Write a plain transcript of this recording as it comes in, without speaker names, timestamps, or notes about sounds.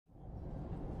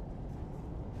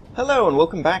Hello and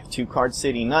welcome back to Card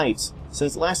City Nights.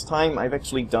 Since last time I've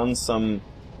actually done some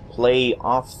play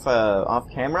off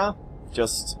camera,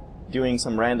 just doing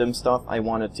some random stuff I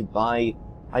wanted to buy.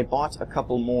 I bought a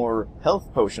couple more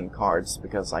health potion cards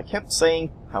because I kept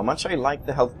saying how much I liked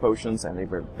the health potions and they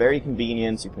were very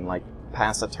convenient. You can like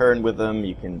pass a turn with them,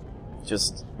 you can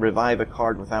just revive a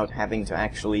card without having to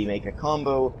actually make a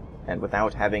combo, and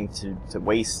without having to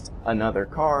waste another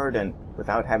card, and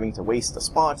without having to waste a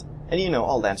spot, and you know,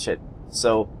 all that shit.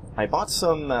 So I bought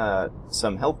some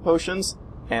health potions,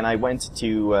 and I went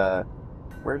to,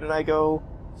 where did I go?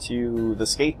 To the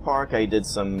skate park. I did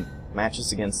some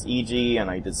matches against EG, and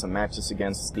I did some matches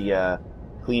against the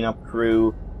cleanup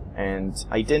crew, and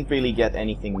I didn't really get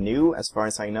anything new as far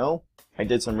as I know. I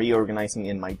did some reorganizing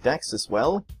in my decks as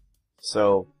well.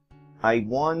 So I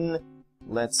won,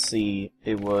 let's see,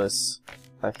 it was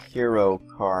a hero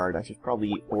card. I should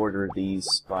probably order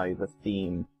these by the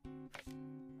theme.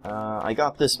 I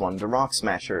got this one, the Rock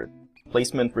Smasher.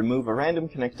 Placement: remove a random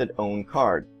connected own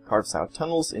card. Carves out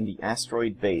tunnels in the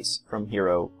asteroid base from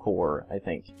Hero Core, I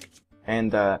think.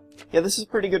 And yeah, this is a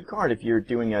pretty good card if you're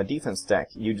doing a defense deck.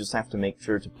 You just have to make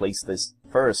sure to place this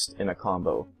first in a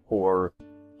combo, or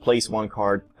place one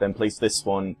card, then place this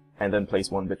one, and then place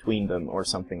one between them, or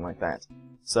something like that.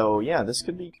 So yeah, this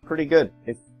could be pretty good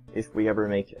if we ever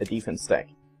make a defense deck.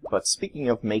 But speaking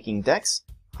of making decks,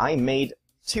 I made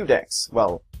two decks.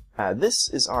 Well, this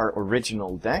is our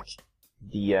original deck,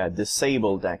 the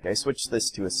Disable deck. I switched this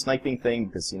to a sniping thing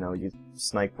because, you know, you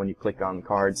snipe when you click on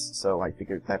cards, so I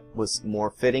figured that was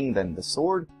more fitting than the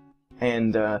sword.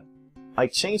 And I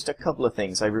changed a couple of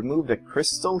things. I removed a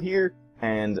crystal here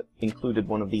and included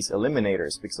one of these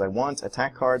eliminators because I want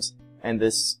attack cards, and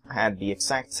this had the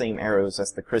exact same arrows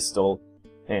as the crystal,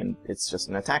 and it's just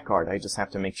an attack card. I just have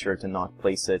to make sure to not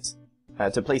place it,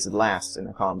 last in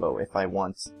a combo if I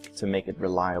want to make it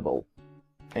reliable.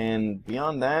 And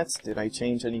beyond that, did I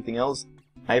change anything else?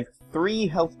 I have 3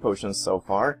 health potions so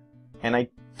far, and I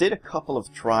did a couple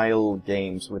of trial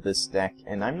games with this deck,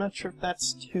 and I'm not sure if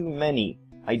that's too many.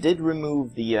 I did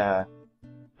remove the,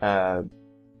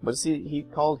 what is he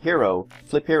called? Hero.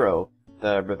 Flip Hero.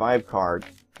 The revive card.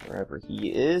 Wherever he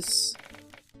is.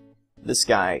 This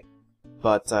guy.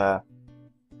 But,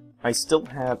 I still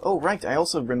have... Oh, right, I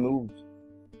also removed...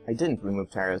 I didn't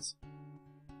remove Tarot.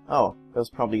 Oh, that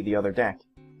was probably the other deck.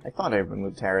 I thought I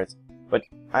removed Tarot. But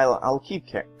I'll keep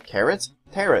Tarot?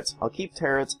 I'll keep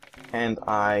Tarot, and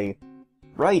I...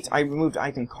 Right, I removed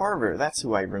Item Carver. That's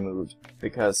who I removed.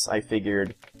 Because I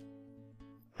figured...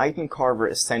 Item Carver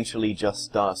essentially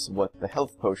just does what the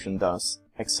health potion does,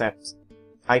 except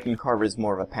Item Carver is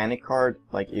more of a panic card.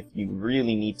 Like, if you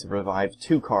really need to revive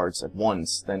 2 cards at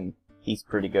once, then he's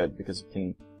pretty good, because you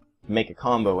can make a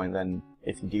combo, and then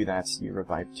if you do that, you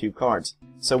revive 2 cards.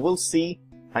 So we'll see.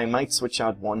 I might switch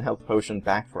out 1 health potion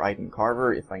back for Item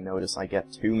Carver if I notice I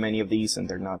get too many of these and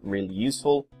they're not really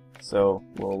useful. So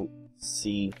we'll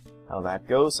see how that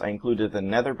goes. I included the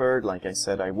Netherbird like I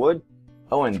said I would.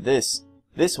 Oh, and this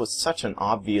was such an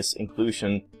obvious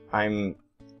inclusion. I'm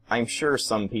sure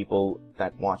some people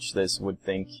that watch this would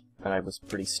think that I was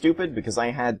pretty stupid because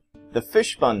I had the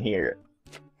fish bun here.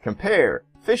 Compare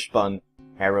fish bun,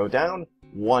 arrow down,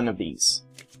 1 of these.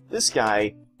 This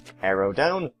guy, arrow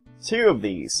down, 2 of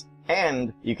these.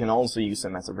 And you can also use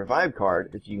them as a revive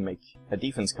card if you make a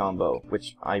defense combo,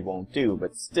 which I won't do,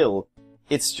 but still,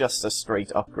 it's just a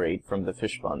straight upgrade from the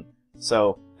fish bun.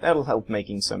 So that'll help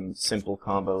making some simple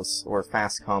combos, or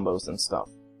fast combos and stuff.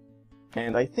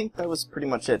 And I think that was pretty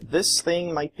much it. This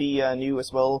thing might be new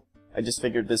as well. I just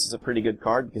figured this is a pretty good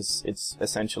card, because it's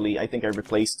essentially, I think I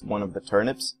replaced one of the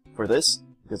turnips for this,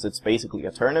 because it's basically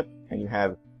a turnip, and you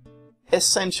have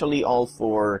essentially all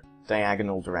 4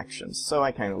 diagonal directions, so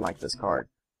I kind of like this card.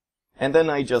 And then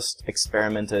I just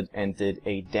experimented and did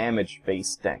a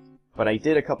damage-based deck. But I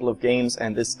did a couple of games,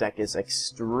 and this deck is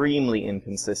extremely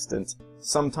inconsistent.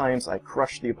 Sometimes I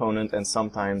crush the opponent, and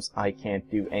sometimes I can't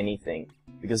do anything.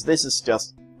 Because this is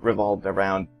just revolved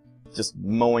around just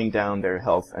mowing down their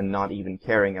health and not even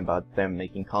caring about them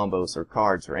making combos or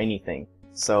cards or anything.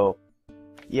 So,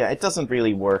 yeah, it doesn't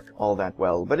really work all that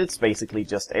well, but it's basically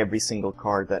just every single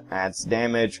card that adds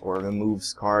damage or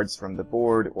removes cards from the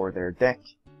board or their deck,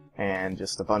 and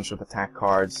just a bunch of attack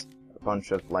cards, a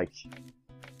bunch of, like,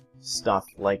 stuff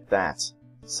like that.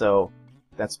 So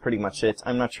that's pretty much it.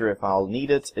 I'm not sure if I'll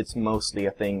need it. It's mostly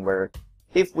a thing where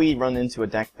if we run into a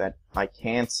deck that I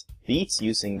can't beat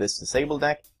using this Disable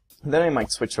deck, then I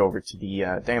might switch over to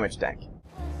the damage deck.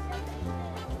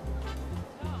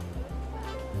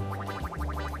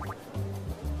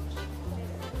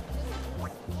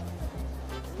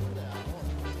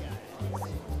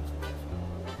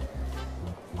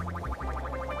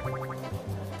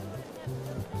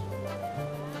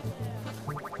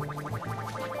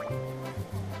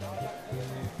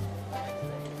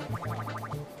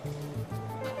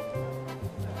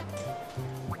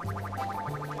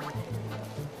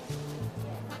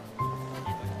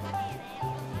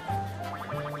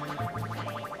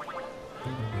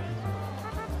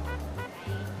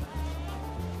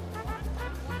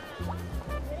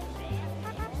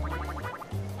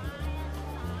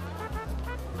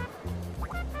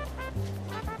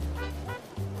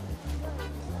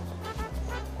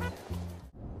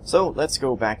 So let's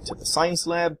go back to the science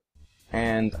lab,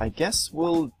 and I guess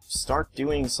we'll start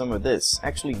doing some of this.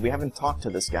 Actually, we haven't talked to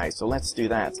this guy, so let's do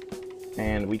that.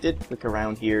 And we did click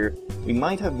around here. We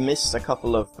might have missed a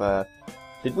couple of,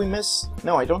 did we miss?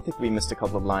 No, I don't think we missed a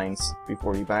couple of lines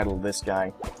before we battled this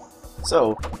guy.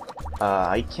 So,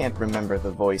 I can't remember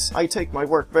the voice. I take my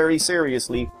work very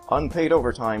seriously. Unpaid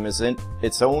overtime is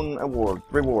its own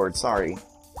reward, sorry.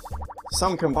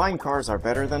 Some combined cards are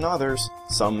better than others.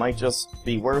 Some might just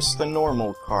be worse than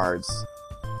normal cards.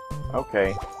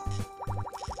 Okay.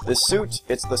 This suit,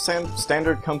 it's the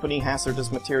standard company hazardous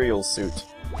materials suit.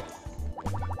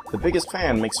 The biggest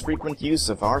fan makes frequent use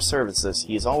of our services.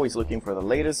 He is always looking for the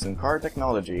latest in card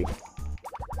technology.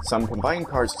 Some combined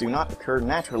cards do not occur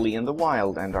naturally in the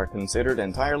wild and are considered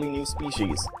entirely new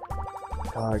species.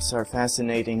 Cards are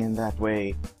fascinating in that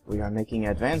way. We are making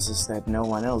advances that no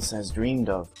one else has dreamed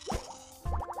of.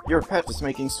 Your pet is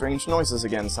making strange noises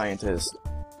again, scientist.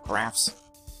 Graphs.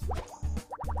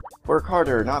 Work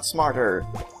harder, not smarter.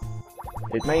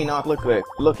 It may not look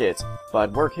it,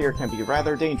 but work here can be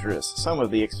rather dangerous. Some of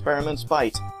the experiments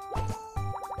bite.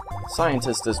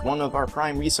 Scientist is one of our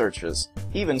prime researchers.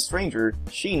 Even stranger,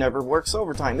 she never works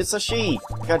overtime. It's a she!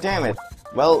 God damn it!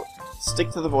 Well, stick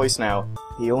to the voice now.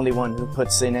 The only one who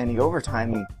puts in any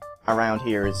overtime around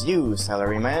here is you,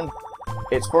 salaryman.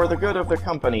 It's for the good of the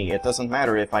company. It doesn't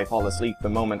matter if I fall asleep the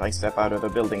moment I step out of the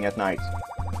building at night.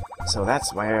 So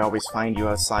that's why I always find you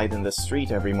outside in the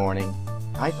street every morning.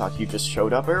 I thought you just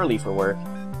showed up early for work.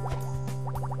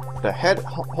 The head...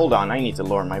 Hold on, I need to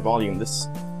lower my volume. This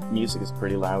music is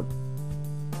pretty loud.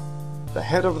 The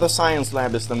head of the science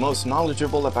lab is the most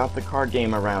knowledgeable about the card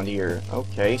game around here.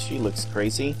 Okay, she looks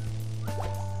crazy.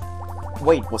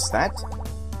 Wait, was that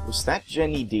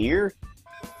Jenny Deere?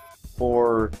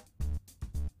 Or...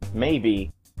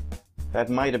 maybe. That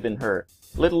might have been her.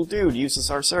 Little dude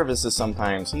uses our services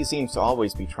sometimes. He seems to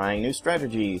always be trying new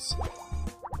strategies.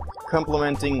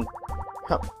 Completing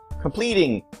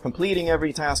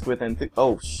every task with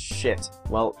oh shit.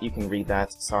 Well, you can read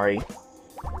that, sorry.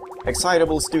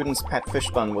 Excitable student's pet fish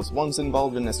bun was once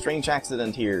involved in a strange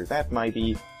accident here. That may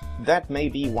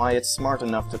be why it's smart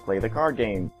enough to play the card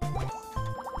game.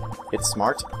 It's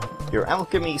smart? Your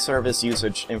alchemy service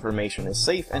usage information is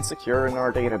safe and secure in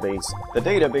our database. The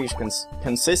database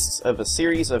consists of a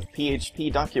series of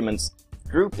PHP documents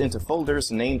grouped into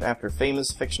folders named after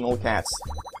famous fictional cats.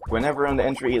 Whenever an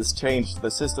entry is changed,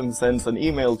 the system sends an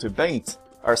email to Bengt,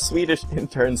 our Swedish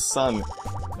intern's son.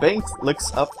 Bengt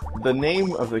looks up the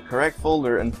name of the correct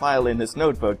folder and file in his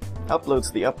notebook,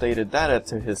 uploads the updated data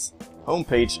to his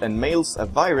homepage, and mails a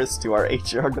virus to our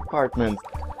HR department.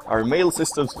 Our mail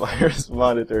system's virus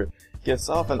monitor gives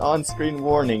off an on-screen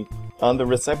warning on the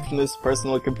receptionist's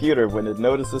personal computer when it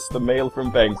notices the mail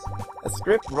from Bengt. A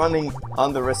script running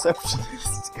on the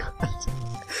receptionist's...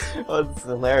 oh, this is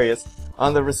hilarious.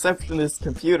 On the receptionist's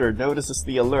computer notices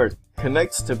the alert,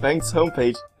 connects to Bengt's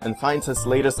homepage, and finds his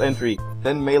latest entry,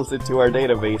 then mails it to our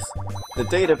database. The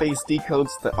database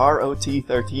decodes the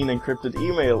ROT13 encrypted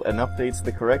email and updates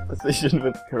the correct position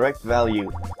with the correct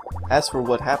value. As for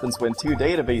what happens when two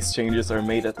database changes are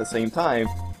made at the same time,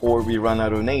 or we run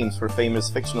out of names for famous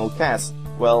fictional cats,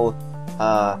 well,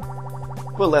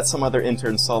 we'll let some other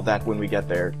interns solve that when we get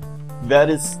there. That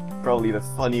is probably the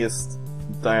funniest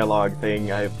dialogue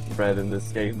thing I've read in this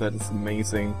game. That is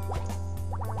amazing.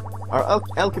 Our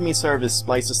alchemy service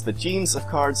splices the genes of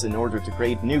cards in order to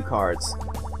create new cards.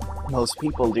 Most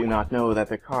people do not know that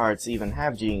the cards even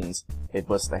have genes. It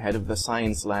was the head of the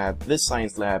science lab,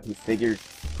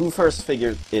 who first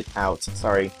figured it out.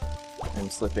 Sorry, I'm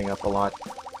slipping up a lot.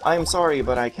 I'm sorry,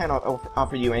 but I cannot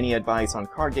offer you any advice on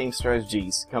card game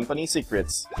strategies. Company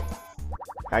secrets.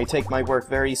 I take my work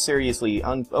very seriously.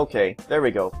 Okay, there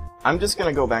we go. I'm just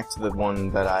gonna go back to the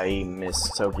one that I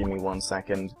missed, so give me 1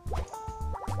 second.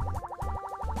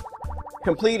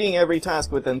 Completing every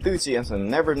task with enthusiasm,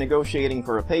 never negotiating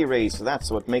for a pay raise, that's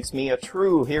what makes me a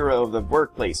true hero of the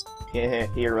workplace. Yeah,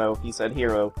 hero. He said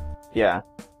hero. Yeah,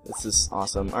 this is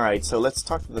awesome. Alright, so let's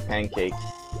talk to the pancake.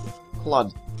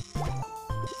 Plud.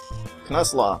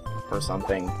 Knusla, or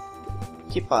something.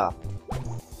 Kippa.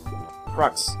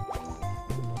 Crux.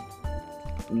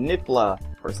 Nipla,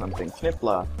 or something.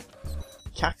 Knipla.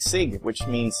 Kaksig, which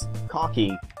means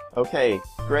cocky. Okay,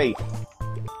 great.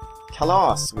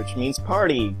 Kalas, which means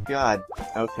party. God,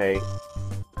 okay.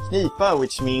 Knipa,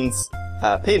 which means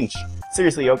pinch.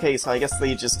 Seriously, okay, so I guess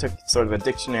they just took sort of a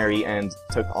dictionary and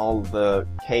took all the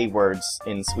K words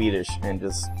in Swedish and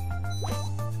just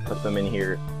put them in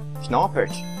here.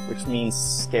 Knapert, which means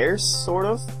scarce, sort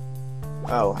of?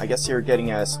 Oh, I guess you're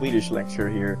getting a Swedish lecture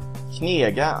here.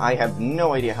 Kniega, I have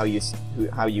no idea how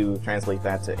you translate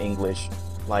that to English.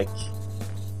 Like,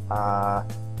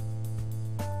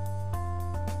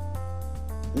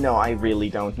 no, I really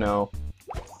don't know.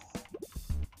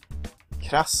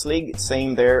 Krasslig,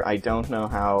 same there, I don't know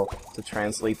how to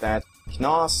translate that.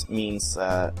 Knas means,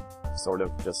 sort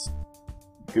of just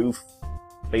goof,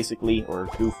 basically, or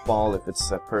goofball if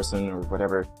it's a person or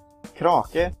whatever.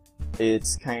 Krake,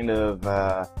 it's kind of,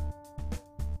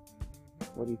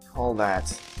 what do you call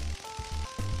that?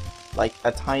 Like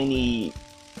a tiny,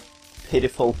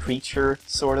 pitiful creature,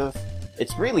 sort of.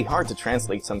 It's really hard to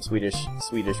translate some Swedish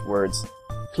words.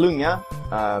 Klunga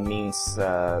means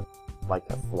like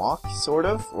a flock, sort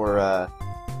of, or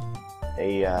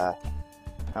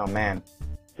oh man,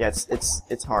 yeah,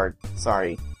 it's hard.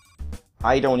 Sorry,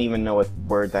 I don't even know what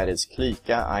word that is.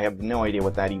 Klika, I have no idea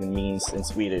what that even means in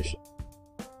Swedish.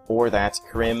 Or that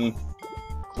Krim,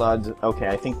 Klud. Okay,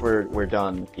 I think we're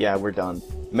done. Yeah, we're done.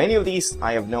 Many of these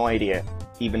I have no idea,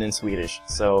 even in Swedish.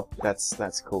 So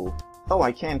that's cool. Oh,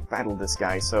 I can't battle this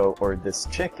guy, so, or this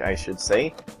chick, I should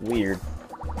say. Weird.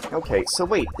 Okay, so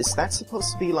wait, is that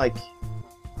supposed to be like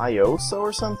Ioso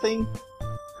or something?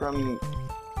 From...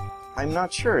 I'm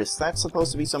not sure, is that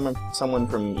supposed to be someone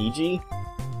from EG?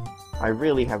 I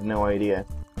really have no idea.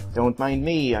 Don't mind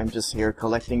me, I'm just here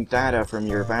collecting data from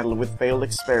your battle with failed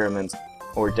experiment.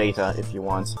 Or data, if you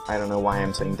want. I don't know why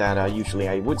I'm saying data, usually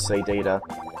I would say data.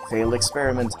 Failed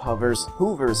experiment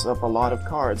hoovers up a lot of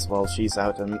cards while she's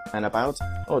out and about.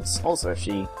 Oh, it's also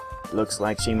she. Looks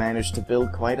like she managed to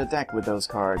build quite a deck with those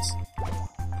cards.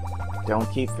 Don't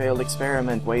keep failed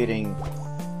experiment waiting.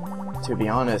 To be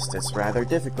honest, it's rather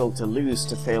difficult to lose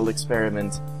to failed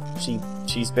experiment.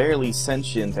 She's barely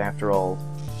sentient after all.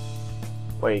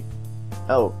 Wait.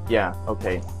 Oh, yeah,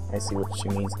 okay. I see what she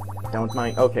means. Don't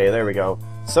mind. Okay, there we go.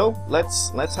 So,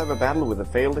 let's have a battle with a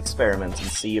failed experiment and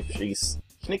see if she's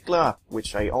Knikla,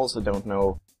 which I also don't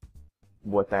know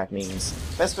what that means.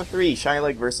 Best of 3,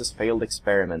 Shylag versus failed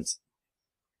experiment.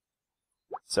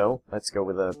 So, let's go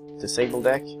with a disable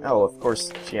deck. Oh, of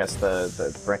course, she has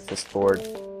the breakfast board.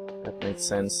 That makes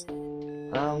sense.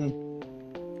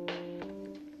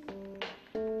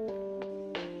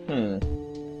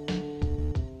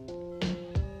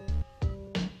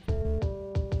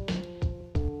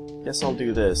 Guess I'll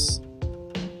do this.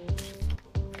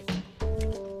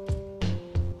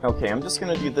 Okay, I'm just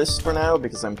gonna do this for now,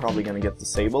 because I'm probably gonna get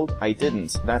disabled. I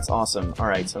didn't. That's awesome.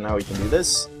 Alright, so now we can do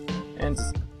this, and...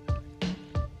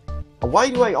 Why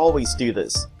do I always do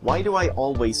this? Why do I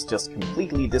always just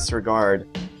completely disregard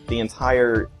the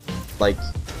entire, like,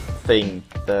 thing,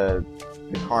 the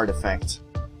card effect?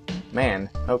 Man,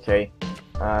 okay.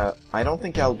 I don't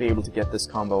think I'll be able to get this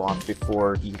combo off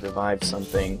before he revives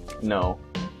something. No.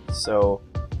 So,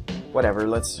 whatever,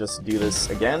 let's just do this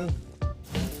again.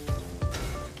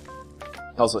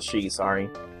 Also she, sorry.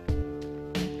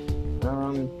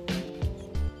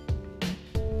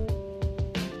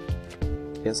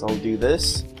 Guess I'll do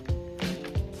this.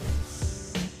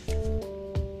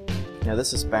 Yeah,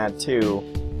 this is bad too.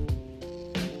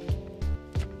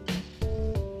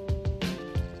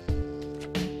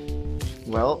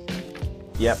 Well,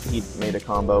 yep, he made a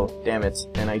combo. Damn it,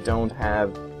 and I don't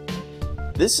have...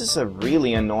 This is a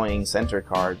really annoying center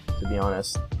card, to be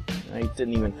honest. I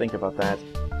didn't even think about that.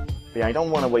 But yeah, I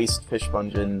don't want to waste Fish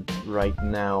Bungeon right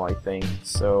now, I think,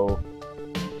 so...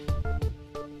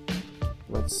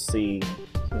 Let's see...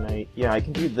 Can I... Yeah, I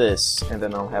can do this, and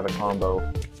then I'll have a combo.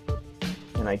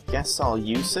 And I guess I'll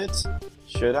use it?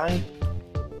 Should I?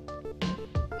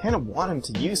 I kind of want him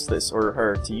to use this, or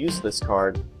her to use this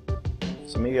card.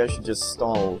 So maybe I should just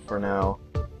stall for now.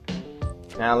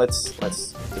 Now let's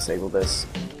disable this.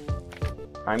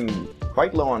 I'm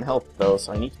quite low on health though,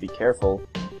 so I need to be careful.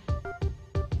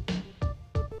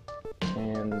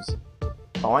 And...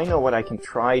 Oh, I know what I can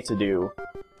try to do.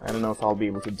 I don't know if I'll be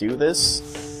able to do this.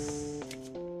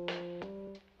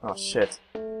 Oh shit.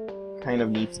 Kind of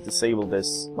need to disable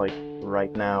this, like,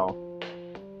 right now.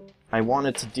 I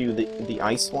wanted to do the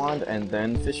Ice Wand and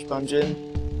then Fish Bungeon,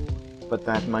 but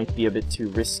that might be a bit too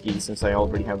risky since I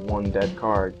already have one dead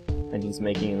card, and he's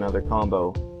making another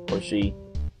combo, or she.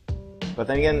 But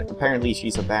then again, apparently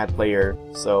she's a bad player,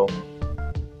 so...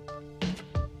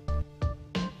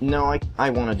 No, I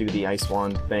want to do the Ice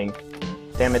Wand thing.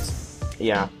 Damn it.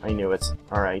 Yeah, I knew it.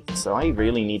 Alright, so I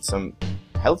really need some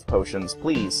health potions,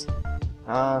 please.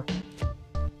 I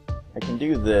can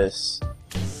do this.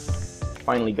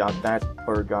 Finally got that,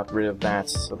 or got rid of that,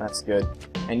 so that's good.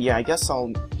 And yeah, I guess I'll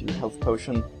do health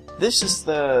potion. This is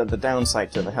the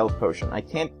downside to the health potion. I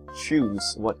can't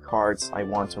choose what cards I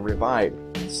want to revive.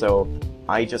 So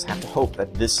I just have to hope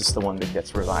that this is the one that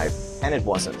gets revived, and it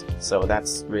wasn't, so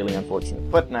that's really unfortunate.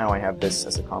 But now I have this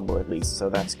as a combo at least, so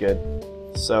that's good.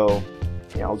 So,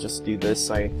 yeah, I'll just do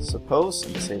this, I suppose,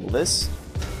 and disable this.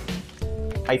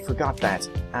 I forgot that.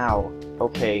 Ow.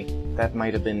 Okay, that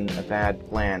might have been a bad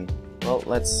plan. Well,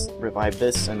 let's revive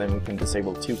this, and then we can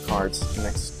disable 2 cards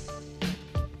next.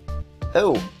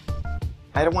 Oh!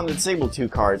 I don't want to disable 2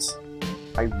 cards.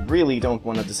 I really don't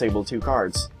want to disable 2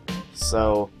 cards.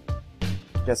 So,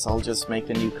 guess I'll just make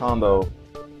a new combo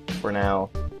for now.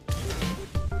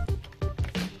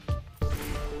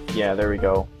 Yeah, there we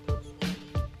go.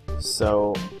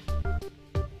 So,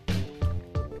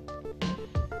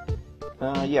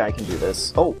 yeah, I can do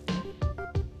this. Oh!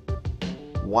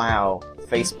 Wow,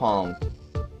 facepalm.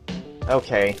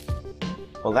 Okay.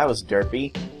 Well, that was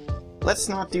derpy. Let's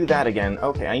not do that again.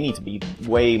 Okay, I need to be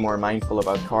way more mindful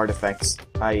about card effects.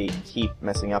 I keep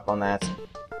messing up on that.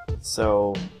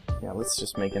 So, yeah, let's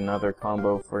just make another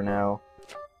combo for now.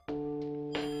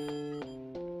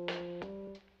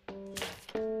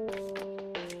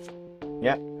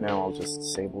 Yep, now I'll just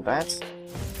disable that.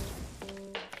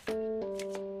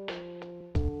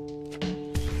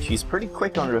 She's pretty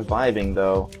quick on reviving,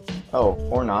 though. Oh,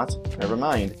 or not. Never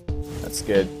mind. That's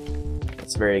good.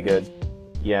 That's very good.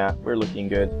 Yeah, we're looking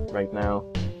good right now.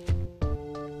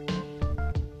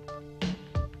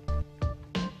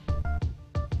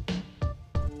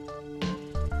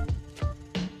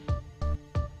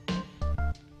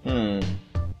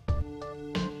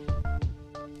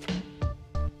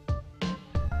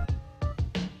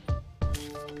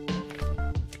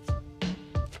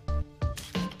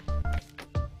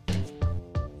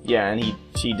 Yeah, and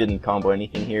she didn't combo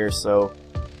anything here, so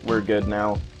we're good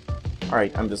now.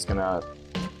 Alright, I'm just gonna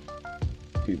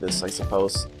do this, I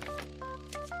suppose.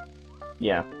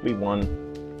 Yeah, we won.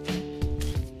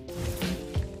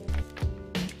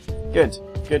 Good,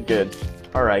 good, good.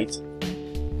 Alright.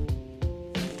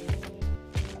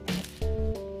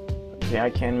 Okay, I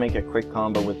can make a quick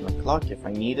combo with my clock if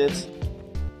I need it.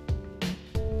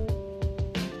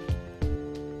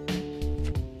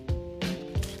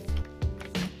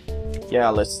 Yeah,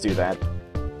 let's do that.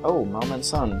 Oh, mom and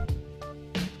son.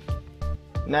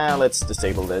 Nah, let's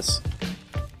disable this.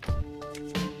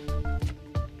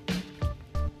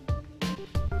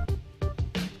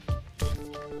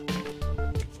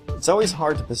 It's always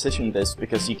hard to position this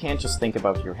because you can't just think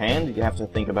about your hand, you have to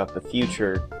think about the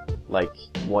future, like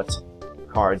what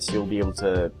cards you'll be able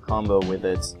to combo with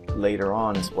it later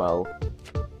on as well.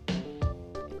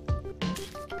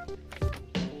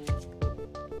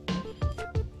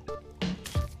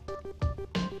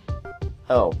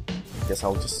 Oh, guess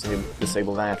I'll just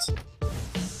disable that.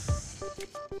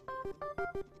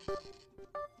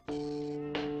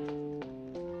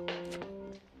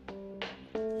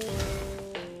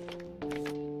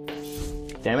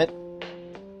 Damn it.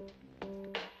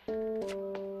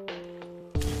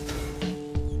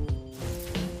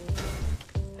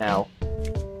 Ow.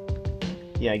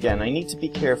 Yeah, again, I need to be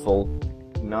careful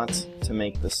not to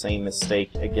make the same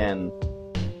mistake again.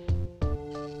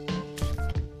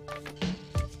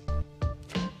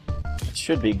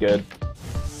 Should be good.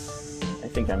 I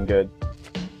think I'm good.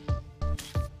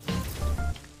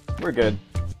 We're good.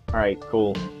 Alright,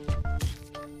 cool.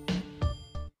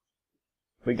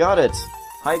 We got it!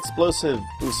 High explosive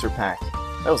booster pack.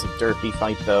 That was a derpy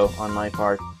fight though, on my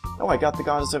part. Oh, I got the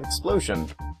Goddess of Explosion.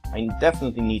 I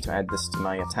definitely need to add this to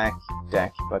my attack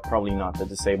deck, but probably not the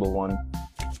disable one.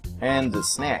 And the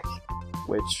Snack,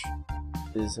 which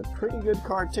is a pretty good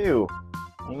card too.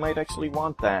 I might actually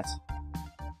want that.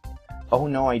 Oh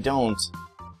no, I don't.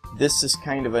 This is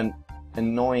kind of an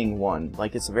annoying one.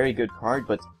 Like, it's a very good card,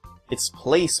 but its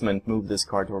placement moved this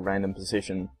card to a random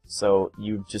position, so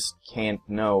you just can't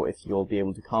know if you'll be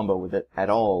able to combo with it at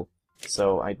all.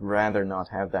 So I'd rather not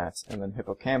have that. And then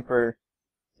Hippocamper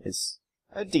is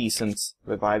a decent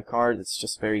revive card. It's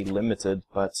just very limited,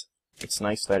 but it's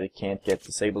nice that it can't get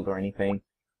disabled or anything.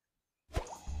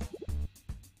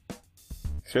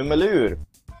 Krumelur,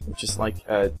 which is like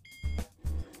a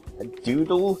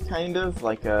doodle, kind of,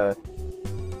 like a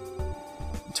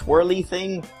twirly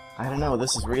thing? I don't know,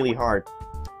 this is really hard.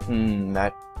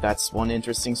 That's one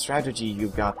interesting strategy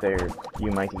you've got there.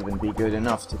 You might even be good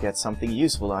enough to get something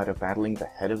useful out of battling the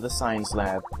head of the science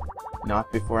lab.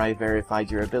 Not before I verified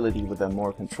your ability with a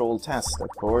more controlled test, of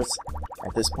course.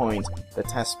 At this point, the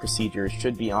test procedure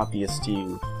should be obvious to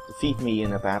you. Defeat me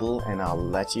in a battle, and I'll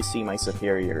let you see my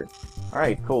superior.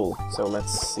 Alright, cool. So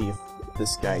let's see if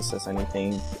this guy says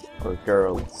anything, or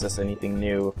girl says anything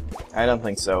new. I don't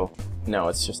think so. No,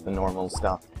 it's just the normal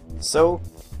stuff. So,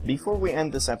 before we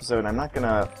end this episode, I'm not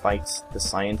gonna fight the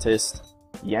scientist.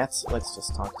 yet. Let's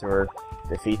just talk to her.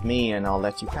 Defeat me and I'll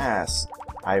let you pass.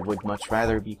 I would much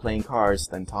rather be playing cards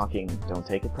than talking. Don't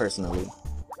take it personally.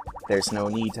 There's no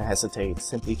need to hesitate.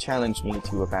 Simply challenge me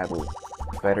to a battle.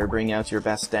 Better bring out your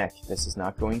best deck. This is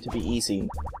not going to be easy.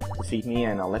 Defeat me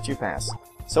and I'll let you pass.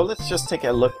 So let's just take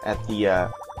a look at the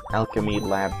alchemy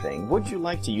lab thing. Would you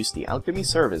like to use the alchemy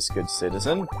service, good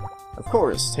citizen? Of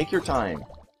course, take your time.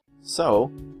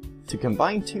 So, to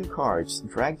combine two cards,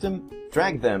 drag them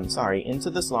into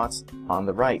the slots on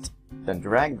the right. Then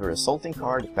drag the resulting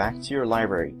card back to your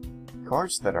library.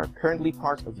 Cards that are currently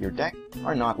part of your deck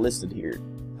are not listed here.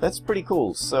 That's pretty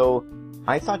cool. So,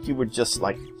 I thought you would just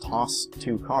like toss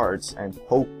two cards and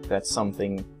hope that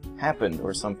something happened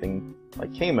or something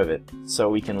like came of it. So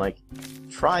we can like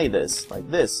try this like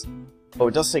this. Oh,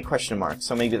 it does say question mark,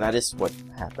 so maybe that is what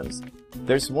happens.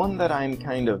 There's one that I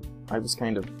was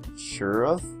kind of sure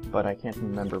of, but I can't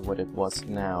remember what it was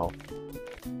now.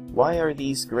 Why are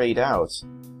these grayed out?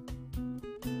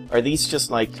 Are these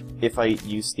just like, if I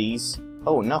use these?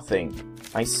 Oh, nothing.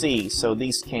 I see, so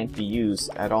these can't be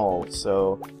used at all,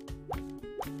 so...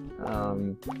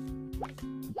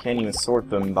 you can't even sort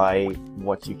them by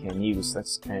what you can use.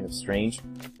 That's kind of strange.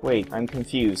 Wait, I'm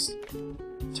confused.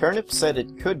 Turnip said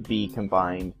it could be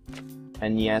combined,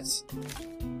 and yet...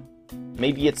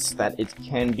 maybe it's that it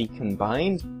can be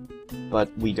combined,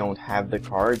 but we don't have the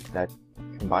card that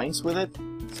combines with it.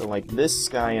 So like this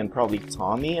guy and probably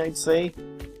Tommy, I'd say.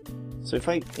 So if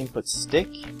I input stick,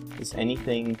 is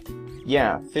anything...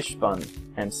 yeah, fish bun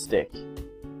and stick.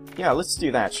 Yeah, let's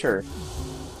do that, sure.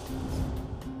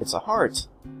 It's a heart.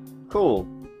 Cool.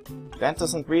 That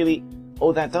doesn't really...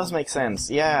 oh, that does make sense.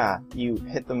 Yeah, you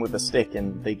hit them with a stick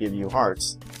and they give you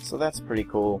hearts. So that's pretty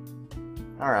cool.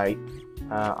 Alright.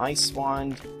 Ice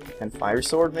Wand and Fire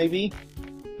Sword, maybe?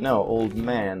 No, Old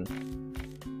Man.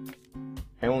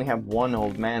 I only have one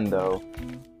Old Man, though.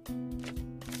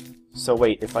 So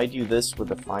wait, if I do this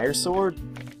with a Fire Sword?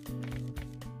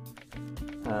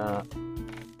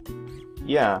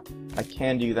 Yeah, I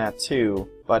can do that too.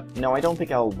 But no, I don't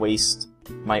think I'll waste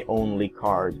my only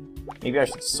card. Maybe I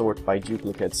should sort by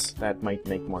duplicates. That might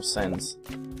make more sense.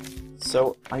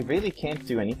 So, I really can't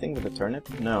do anything with a turnip?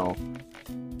 No.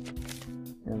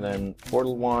 And then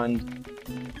Portal Wand.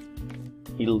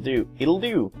 It'll do. It'll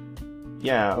do!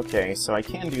 Yeah, okay, so I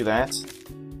can do that.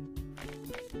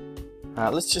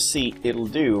 Let's just see. It'll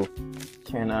do.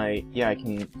 Can I... yeah, I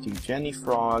can do Jenny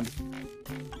Frog.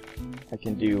 I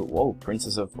can do... whoa,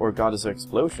 Princess of... or Goddess of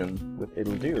Explosion with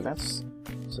It'll Do. That's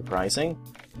surprising.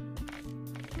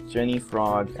 Jenny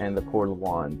Frog and the Portal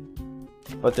Wand.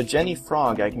 But the Jenny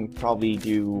Frog I can probably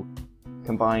do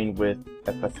combine with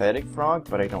a Pathetic Frog,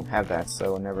 but I don't have that,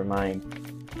 so never mind.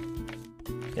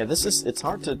 Yeah, this is... it's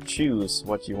hard to choose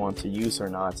what you want to use or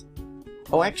not.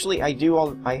 Oh, actually, I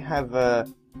do I have,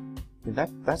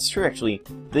 that's true, actually.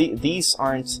 These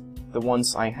aren't the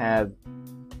ones I have...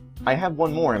 I have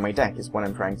one more in my deck, is what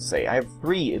I'm trying to say. I have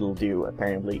 3 It'll Do,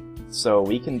 apparently. So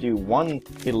we can do 1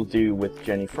 It'll Do with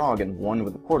Jenny Frog and 1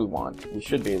 with the Portal Wand. We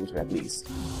should be able to, at least.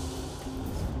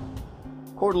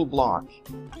 Portal Block.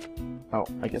 Oh,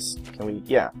 I guess, can we...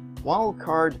 yeah. While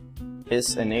card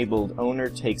is enabled, owner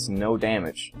takes no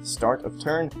damage. Start of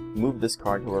turn, move this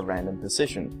card to a random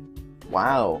position.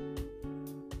 Wow.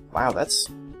 Wow, that's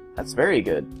very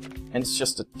good. And it's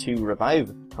just a 2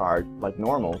 revive card, like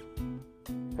normal.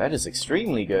 That is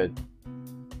extremely good.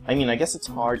 I mean, I guess it's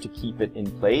hard to keep it in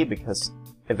play, because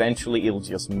eventually it'll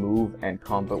just move and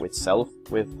combo itself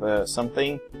with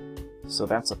something. So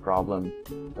that's a problem.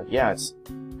 But yeah, it's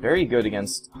very good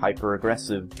against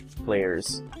hyper-aggressive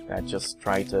players that just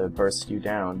try to burst you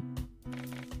down.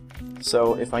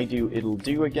 So if I do It'll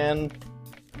Do again...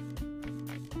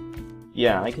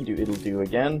 yeah, I can do It'll Do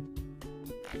again.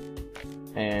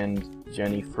 And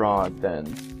Jenny Frog then.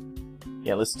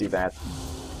 Yeah, let's do that.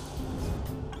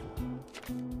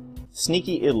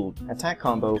 Sneaky It'll. Attack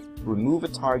combo, remove a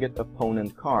target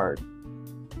opponent card.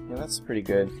 Yeah, that's pretty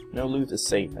good. No loot is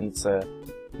safe, and it's a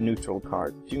neutral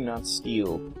card. Do not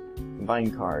steal.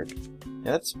 Combine card.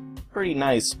 Yeah, that's pretty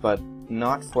nice, but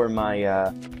not for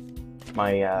my,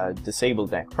 my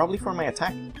disabled deck. Probably for my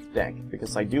attack deck,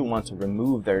 because I do want to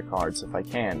remove their cards if I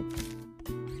can.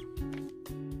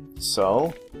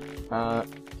 So,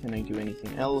 can I do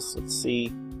anything else? Let's see.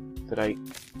 Did I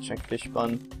check Fish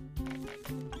Bun?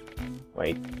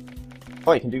 Wait.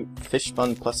 Oh, I can do Fish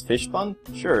Bun plus Fish Bun?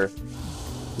 Sure.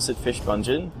 Is it Fish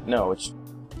Bungeon? No,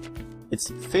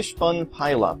 it's Fish Bun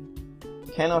Pile Up.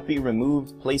 Cannot be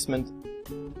removed, placement,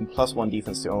 and +1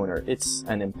 defense to owner. It's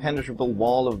an impenetrable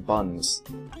wall of buns.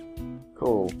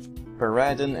 Cool.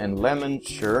 Paradin and Lemon,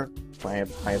 sure. I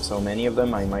have so many of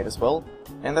them, I might as well.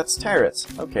 And that's Tarot.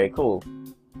 Okay, cool.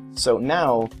 So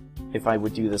now, if I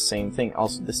would do the same thing,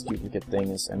 also this duplicate thing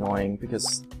is annoying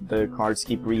because the cards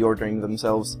keep reordering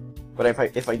themselves. But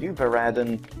if I do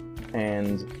Varadin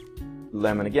and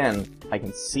Lemon again, I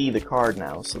can see the card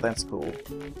now, so that's cool.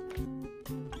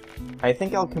 I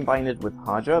think I'll combine it with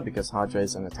Haja, because Haja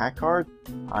is an attack card.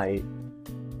 I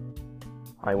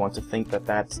want to think that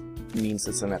that means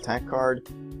it's an attack card.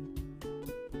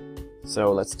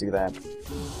 So let's do that.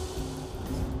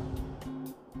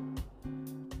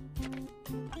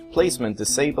 Placement: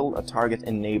 disable a target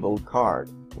enabled card.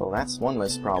 Well, that's one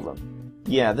less problem.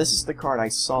 Yeah, this is the card I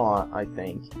saw, I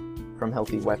think, from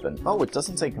Healthy Weapon. Oh, it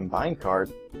doesn't say combined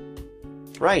card.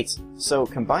 Right, so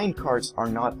combined cards are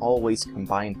not always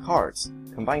combined cards.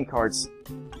 Combined cards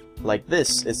like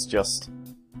this is just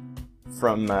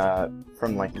from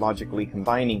like logically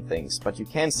combining things, but you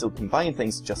can still combine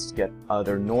things just to get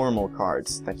other normal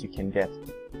cards that you can get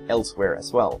elsewhere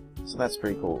as well. So that's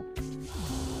pretty cool.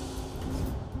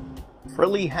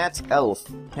 Frilly Hat Elf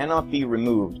cannot be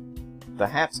removed. The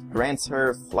hat grants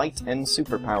her flight and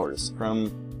superpowers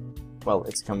from, well,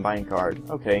 it's a combined card.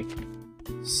 Okay,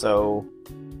 so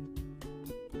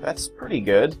that's pretty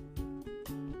good.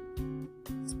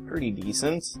 It's pretty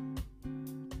decent.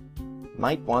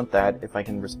 Might want that if I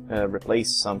can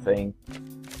replace something.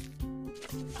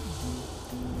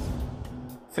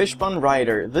 Fishbun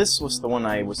Rider. This was the one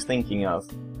I was thinking of.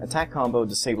 Attack combo,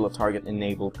 disable a target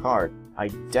enabled card. I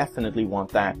definitely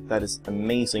want that. That is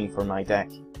amazing for my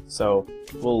deck. So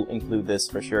we'll include this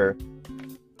for sure.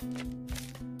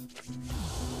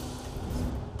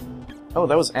 Oh,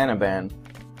 that was Anaban.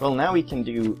 Well, now we can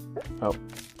do... oh,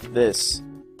 this.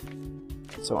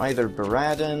 So either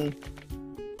Varadin,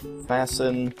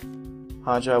 Fasten,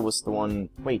 Haja was the one...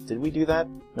 wait, did we do that?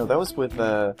 No, that was with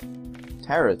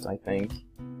Tarot, I think.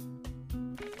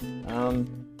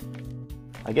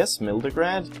 I guess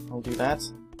Mildegrad? I'll do that.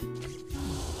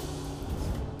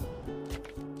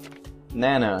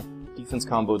 Nana. Defense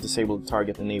combo, disabled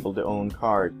target, enable the own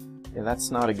card. Yeah, that's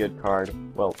not a good card.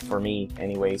 Well, for me,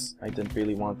 anyways. I didn't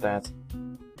really want that.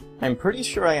 I'm pretty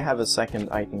sure I have a second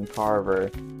Item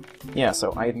Carver. Yeah,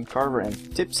 so Item Carver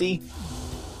and Tipsy.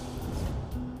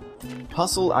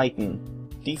 Puzzle Item.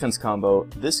 Defense combo,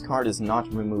 this card is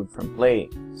not removed from play.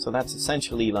 So that's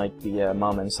essentially like the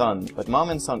Mom and Son. But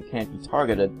Mom and Son can't be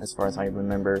targeted, as far as I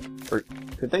remember. Or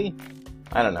could they?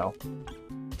 I don't know.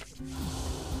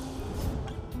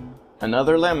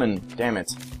 Another lemon, damn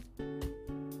it.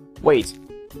 Wait.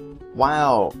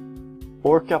 Wow.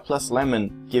 Orca plus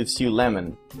lemon gives you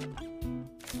lemon.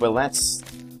 Well, that's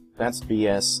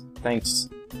BS. Thanks,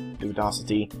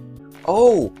 Ludosity.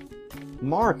 Oh!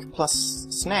 Mark plus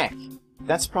snack.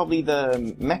 That's probably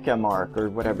the Mecha Mark, or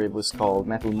whatever it was called,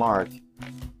 Metal Mark.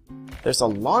 There's a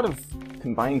lot of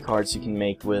combined cards you can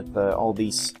make with all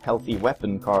these Healthy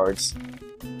Weapon cards.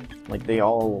 Like, they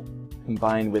all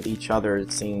combine with each other,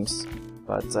 it seems.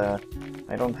 But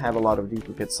I don't have a lot of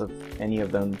duplicates of any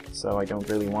of them, so I don't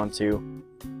really want to.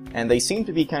 And they seem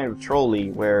to be kind of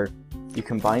trolly, where you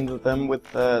combine them with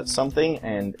something,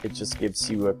 and it just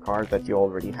gives you a card that you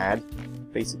already had,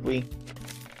 basically.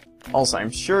 Also, I'm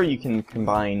sure you can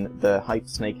combine the Hype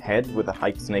Snake head with a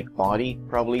Hype Snake body,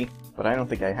 probably, but I don't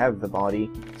think I have the body,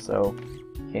 so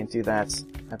can't do that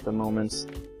at the moment.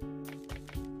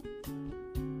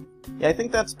 Yeah, I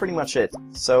think that's pretty much it.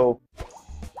 So,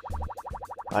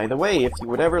 by the way, if you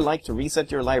would ever like to reset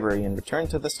your library and return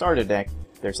to the starter deck,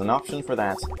 there's an option for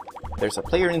that. There's a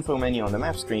player info menu on the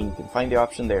map screen, you can find the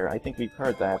option there. I think we've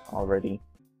heard that already.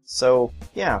 So,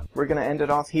 yeah, we're gonna end it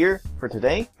off here for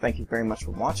today. Thank you very much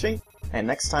for watching, and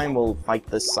next time we'll fight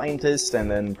the scientist and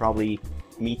then probably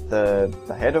meet the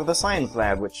head of the science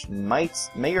lab, which may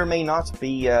or may not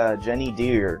be Jenny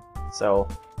Deere. So,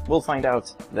 we'll find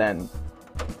out then.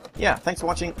 Yeah, thanks for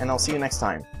watching, and I'll see you next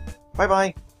time. Bye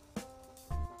bye!